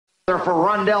for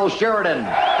Rondell Sheridan.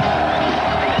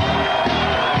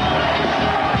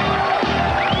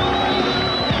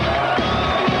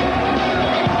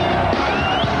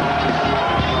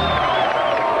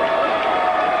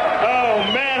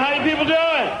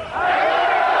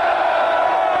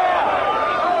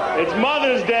 It's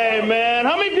Mother's Day, man.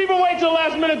 How many people wait till the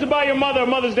last minute to buy your mother a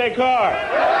Mother's Day card?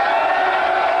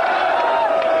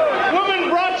 Woman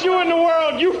brought you in the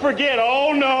world, you forget.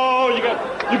 Oh, no.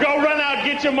 You go run out,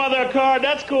 get your mother a card.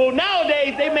 That's cool.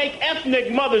 Nowadays, they make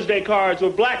ethnic Mother's Day cards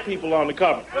with black people on the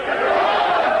cover.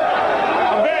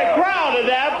 I'm very proud of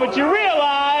that, but you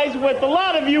realize with a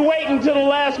lot of you waiting till the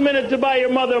last minute to buy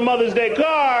your mother a Mother's Day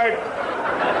card,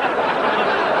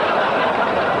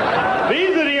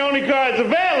 these are the only cards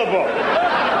available.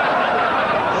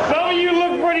 Some of you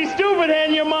look pretty stupid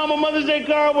handing your mom a Mother's Day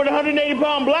card with a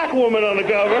 180-pound black woman on the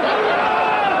cover.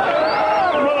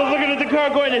 Your mother's looking at the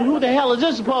card going, and who the hell is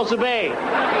this supposed to be?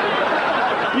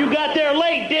 You got there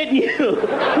late, didn't you?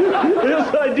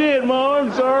 Yes, I did, Mom.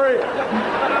 I'm sorry.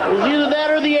 It was either that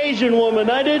or the Asian woman.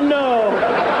 I didn't know.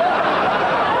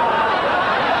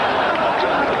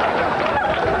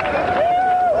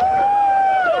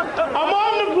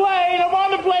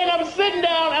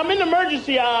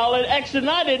 Emergency aisle and exit, and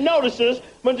I didn't notice this.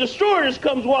 When the stewardess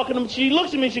comes walking up, she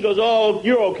looks at me, she goes, "Oh,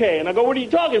 you're okay." And I go, "What are you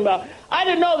talking about?" I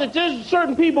didn't know that there's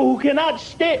certain people who cannot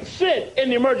sit in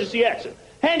the emergency exit.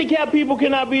 Handicapped people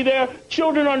cannot be there.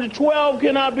 Children under 12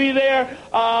 cannot be there.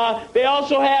 They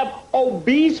also have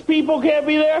obese people can't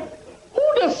be there.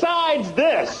 Who decides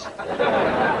this? Who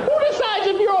decides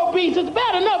if you're obese? It's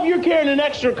bad enough you're carrying an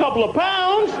extra couple of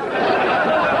pounds.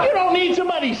 You don't need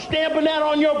somebody stamping that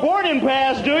on your boarding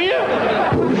pass, do you?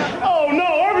 Oh,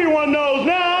 no, everyone knows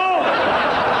now.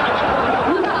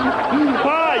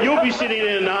 You'll be sitting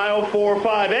in aisle 4,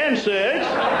 5, and 6.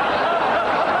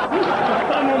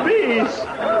 I'm obese.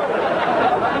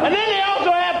 And then they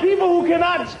also have people who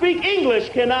cannot speak English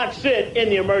cannot sit in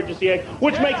the emergency exit,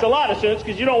 which makes a lot of sense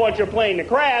because you don't want your plane to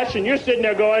crash and you're sitting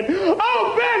there going, "Open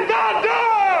the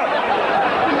door!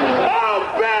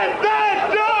 Open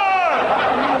the door!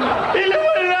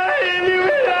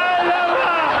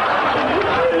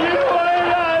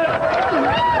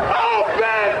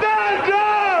 Open the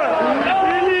door!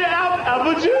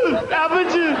 Apple juice! Apple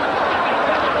juice!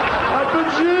 Apple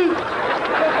juice!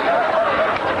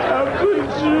 Apple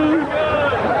juice!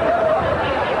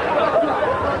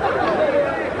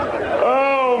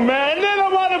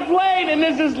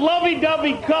 There's this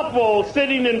lovey-dovey couple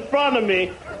sitting in front of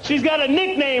me. She's got a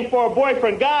nickname for her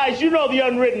boyfriend. Guys, you know the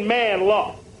unwritten man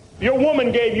law. Your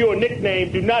woman gave you a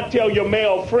nickname. Do not tell your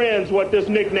male friends what this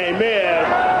nickname is.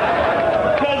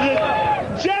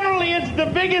 Because generally it's the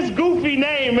biggest goofy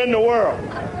name in the world.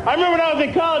 I remember when I was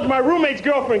in college, my roommate's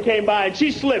girlfriend came by and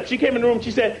she slipped. She came in the room,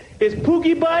 she said, "Is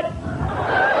Pookie Butt?"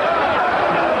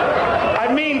 I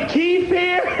mean, Keith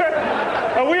here?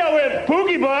 And we all went,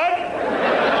 "Pookie Butt?"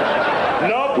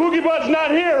 No, Pookie Butt's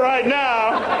not here right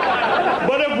now.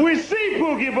 But if we see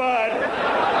Pookie Butt,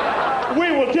 we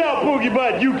will tell Pookie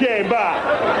Butt you came by.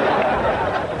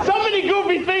 So many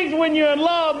goofy things when you're in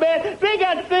love, man. They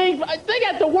got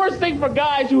the worst thing for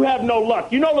guys who have no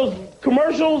luck. You know those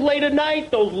commercials late at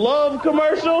night? Those love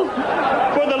commercials?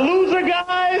 For the loser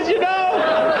guys, you know?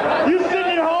 You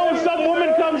sitting at home, some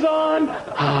woman comes on.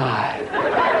 Hi.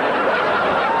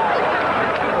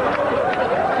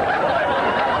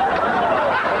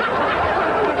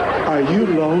 Are you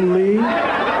lonely?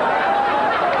 Right,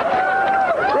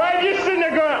 you're sitting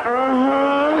there going,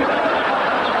 uh-huh.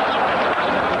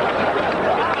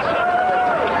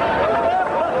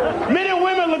 Men and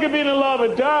women look at being in love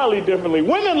entirely differently.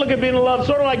 Women look at being in love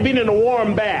sort of like being in a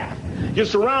warm bath. You're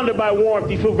surrounded by warmth,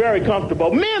 you feel very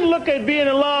comfortable. Men look at being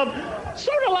in love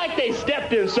sort of like they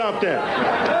stepped in something.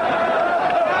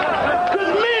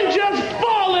 Because men just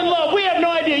fall in love. We have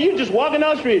no idea. You're just walking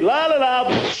down the street, la la la.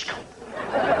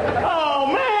 Oh,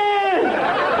 man!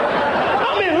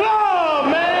 I'm in love,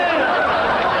 man!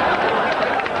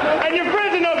 And your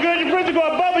friends are no good. Your friends are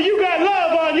going, "Bubba, you got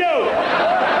love on you.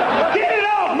 Get it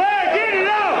off, man! Get it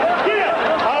off! Get it!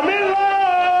 I'm in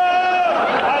love!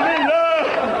 I'm in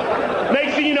love!"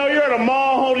 Next thing you know, you're at a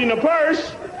mall holding a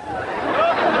purse.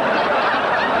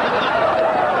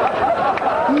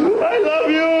 I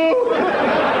love you!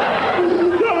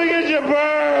 Come and get your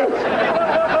purse!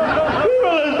 People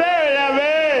are staring at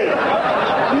me!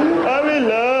 I'm in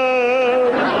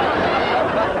love.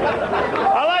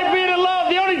 I like being in love.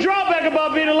 The only drawback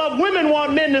about being in love, women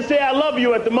want men to say "I love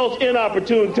you" at the most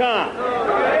inopportune time.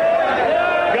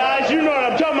 Guys, you know what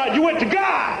I'm talking about. You went to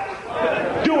guys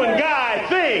doing guy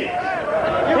things.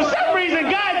 For some reason,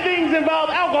 guy things involve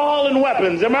alcohol and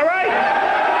weapons. Am I right?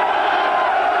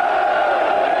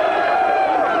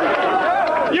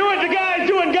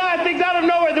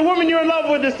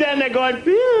 are standing there going,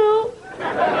 Bill,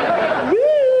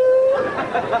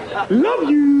 love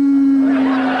you.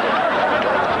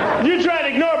 You try to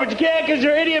ignore it, but you can't because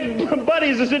your idiot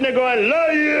buddies are sitting there going,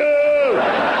 love you.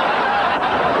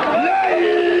 Love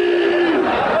you.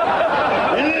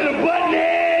 You little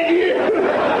buttonhead, you.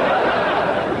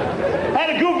 Had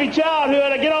a goofy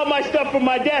childhood. I get all my stuff from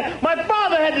my dad. My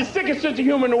father had the sickest sense of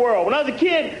humor in the world. When I was a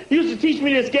kid, he used to teach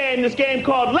me this game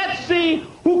called Let's See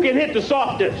Who Can Hit the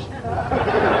Softest.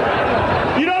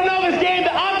 You don't know this game?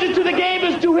 The object of the game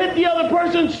is to hit the other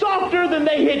person softer than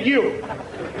they hit you.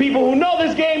 People who know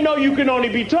this game know you can only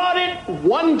be taught it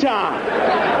one time.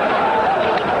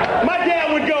 My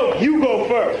dad would go, you go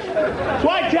first. So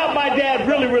I tap my dad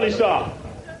really, really soft.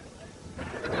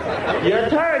 Your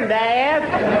turn, Dad.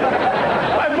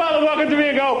 My father walk up to me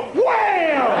and go,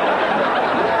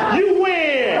 wham! You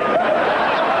win!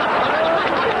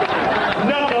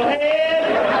 Knucklehead.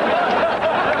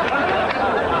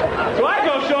 So I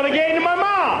go show the game to my mom.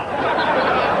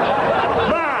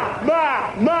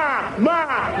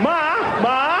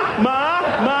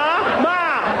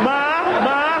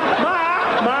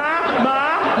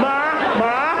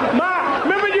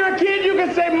 Remember when you were a kid, you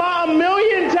could say Ma a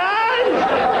million times?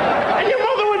 And your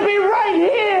mother would be right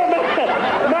here.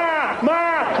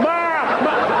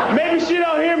 Ma. Maybe she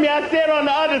don't hear me. I say it on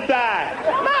the other side.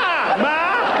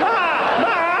 Ma.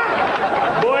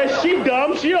 Boy, she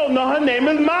dumb. She don't know her name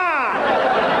is Ma.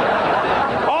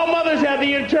 All mothers have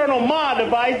the internal Ma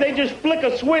device. They just flick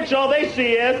a switch. All they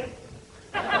see is...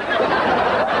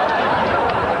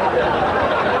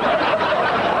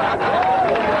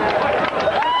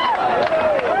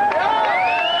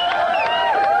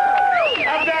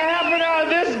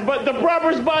 But the proper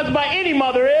response by any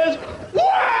mother is,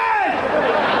 what?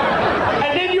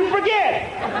 And then you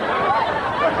forget.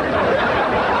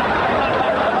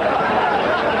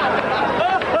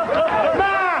 Ma.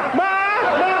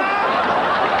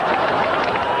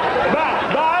 I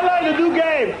learned a new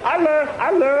game. I learned.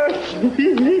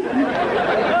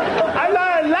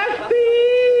 Let's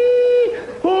see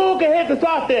who can hit the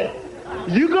softest.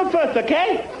 You go first,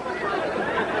 okay?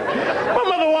 My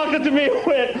mother walked up to me and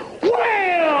went,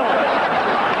 wham!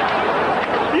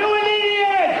 You an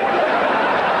idiot!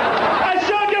 I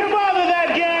showed your father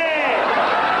that game!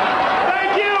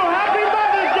 Thank you! Happy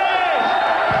Mother's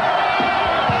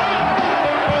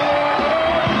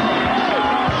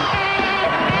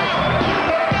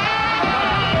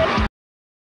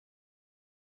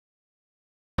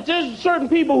Day! There's certain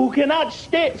people who cannot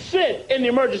sit in the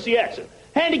emergency exit.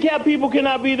 Handicapped people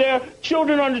cannot be there.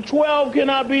 Children under 12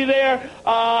 cannot be there.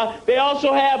 They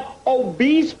also have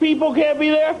obese people can't be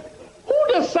there.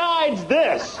 Who decides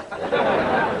this? Who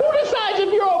decides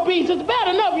if you're obese? It's bad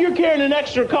enough you're carrying an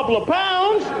extra couple of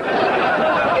pounds.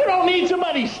 You don't need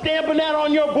somebody stamping that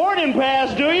on your boarding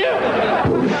pass, do you?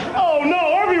 Oh,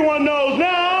 no, everyone knows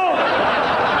now.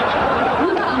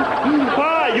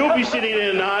 Hi, you'll be sitting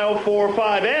in aisle 4,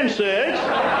 5, and 6.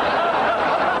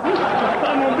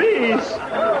 I'm obese.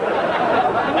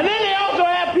 And then they also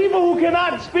have people who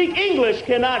cannot speak English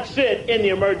cannot sit in the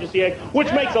emergency exit,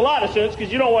 which makes a lot of sense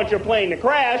because you don't want your plane to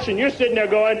crash and you're sitting there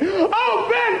going, open the door!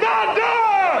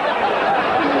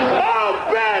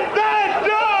 Open the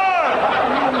door!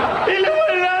 Open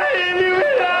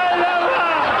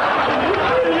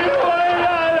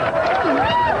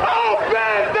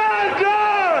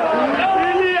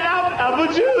the door! Apple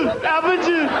juice! Apple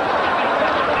juice!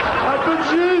 Apple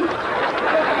juice!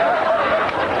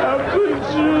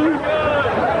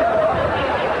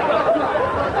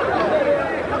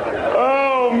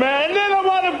 Oh, man. And then I'm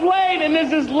on a plane, and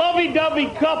there's this lovey-dovey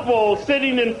couple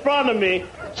sitting in front of me.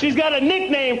 She's got a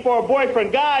nickname for her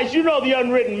boyfriend. Guys, you know the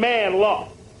unwritten man law.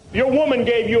 Your woman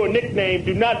gave you a nickname.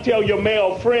 Do not tell your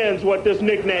male friends what this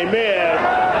nickname is.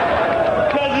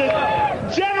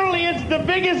 Because generally, it's the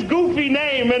biggest goofy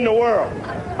name in the world.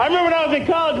 I remember when I was in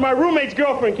college, my roommate's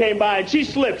girlfriend came by, and she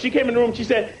slipped. She came in the room, she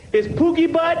said, is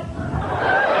Pookie Butt?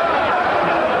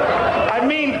 I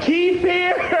mean, Keith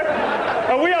here?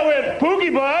 And we all went,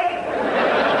 Pookie Butt?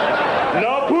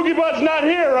 No, Pookie Butt's not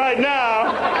here right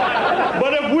now.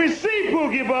 But if we see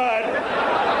Pookie Butt,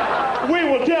 we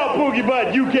will tell Pookie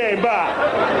Butt you came by.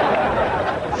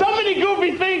 So many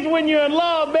goofy things when you're in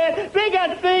love, man. They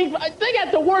got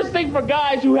the worst thing for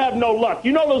guys who have no luck.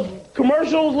 You know those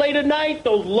commercials late at night?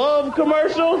 Those love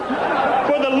commercials?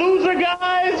 For the loser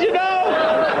guys, you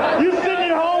know? You sitting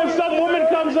at home, some woman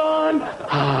comes on.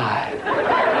 Hi.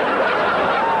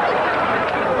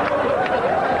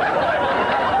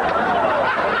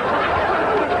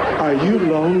 Are you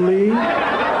lonely? Right?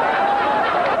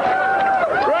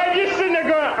 You're sitting there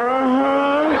going,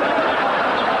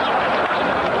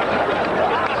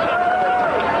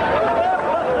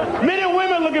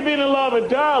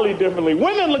 differently.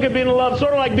 Women look at being in love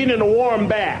sort of like being in a warm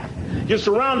bath. You're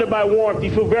surrounded by warmth.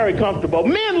 You feel very comfortable.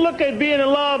 Men look at being in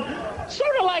love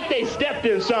sort of like they stepped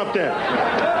in something.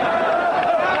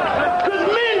 Because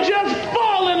men just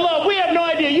fall in love. We have no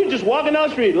idea. You're just walking down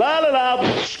the street. La, la, la.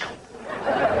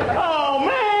 Oh,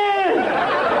 man.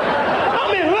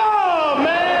 I'm in love,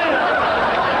 man.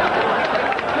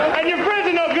 And your friends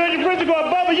are no good. Your friends are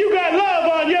going, Bubba, you got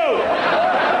love on you.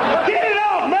 Get it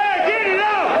off, man. Get it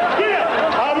off. Get it.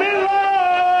 I'm in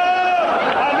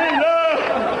love. I'm in love.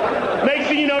 Next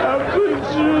thing you know, how could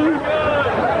you?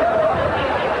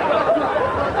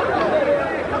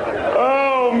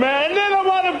 Oh, man. And then I'm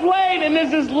on a plane, and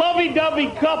there's this lovey-dovey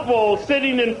couple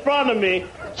sitting in front of me.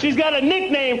 She's got a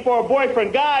nickname for her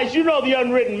boyfriend. Guys, you know the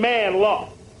unwritten man law.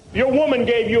 Your woman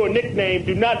gave you a nickname.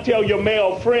 Do not tell your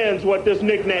male friends what this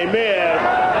nickname is.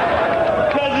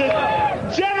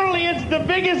 Because generally it's the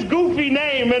biggest goofy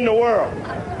name in the world.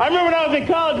 I remember when I was in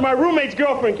college, my roommate's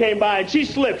girlfriend came by and she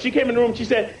slipped. She came in the room, she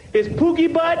said, "Is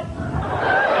Pookie Butt?"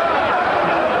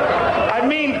 I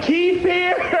mean, Keith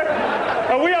here?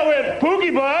 And we all went,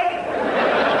 "Pookie Butt?"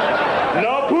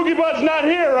 No, Pookie Butt's not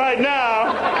here right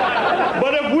now.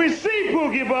 But if we see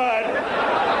Pookie Butt,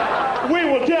 we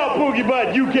will tell Pookie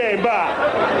Butt you came by.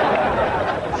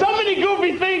 So many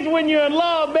goofy things when you're in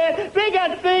love, man. They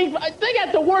got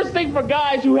the worst thing for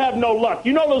guys who have no luck.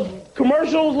 You know those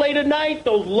commercials late at night?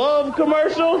 Those love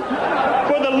commercials?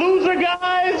 For the loser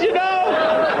guys, you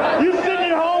know? You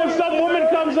sitting at home, some woman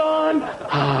comes on.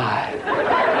 Hi.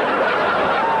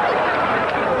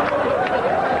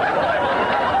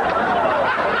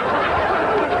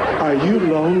 Are you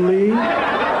lonely?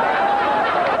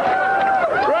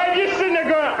 Right? You're sitting there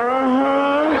going,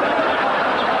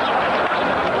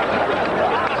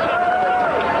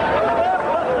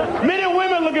 Men and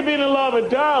women look at being in love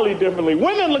entirely differently.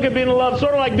 Women look at being in love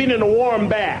sort of like being in a warm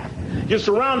bath. You're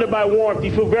surrounded by warmth.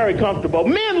 You feel very comfortable.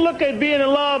 Men look at being in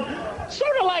love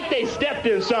sort of like they stepped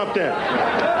in something.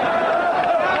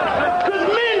 Because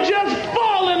men just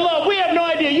fall in love. We have no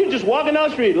idea. You're just walking down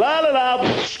the street. La, la, la.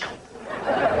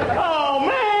 Oh,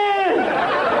 man.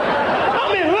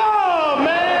 I'm in love,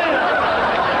 man.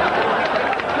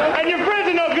 And your friends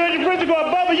are no good. Your friends are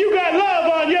going, Bubba, you got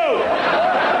love on you.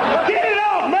 Get it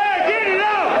off, man. Get it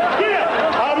off. Get it.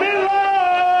 I'm in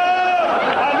love.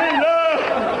 I'm in love.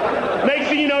 Next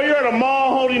thing you know, you're at a mall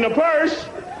holding a purse.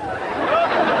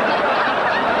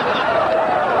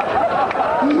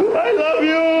 I love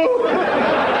you.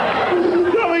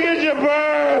 Come and get your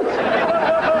purse.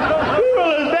 People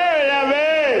are staring at me.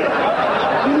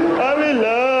 I'm in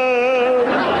love.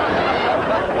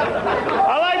 I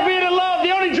like being in love.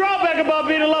 The only drawback about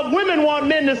being in love, women want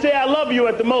men to say I love you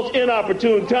at the most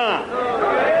inopportune time.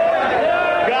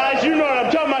 Guys, you know what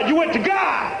I'm talking about. You went to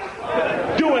guys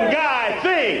doing guy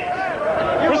things.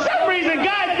 For some reason,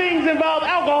 guy things involve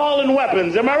alcohol and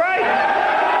weapons. Am I right?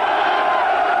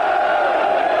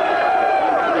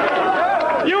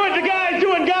 You went to guys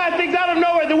doing guy things out of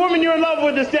nowhere. The woman you're in love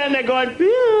with is standing there going,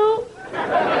 Bill,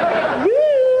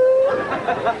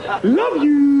 love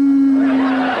you.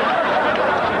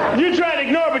 You try to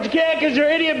ignore it, but you can't because your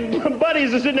idiot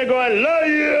buddies are sitting there going, love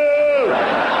you.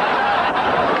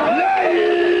 Love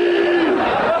you.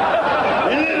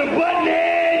 You little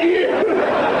buttonhead, you.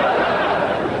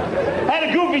 I had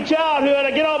a goofy childhood.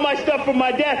 I get all my stuff from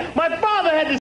my dad. My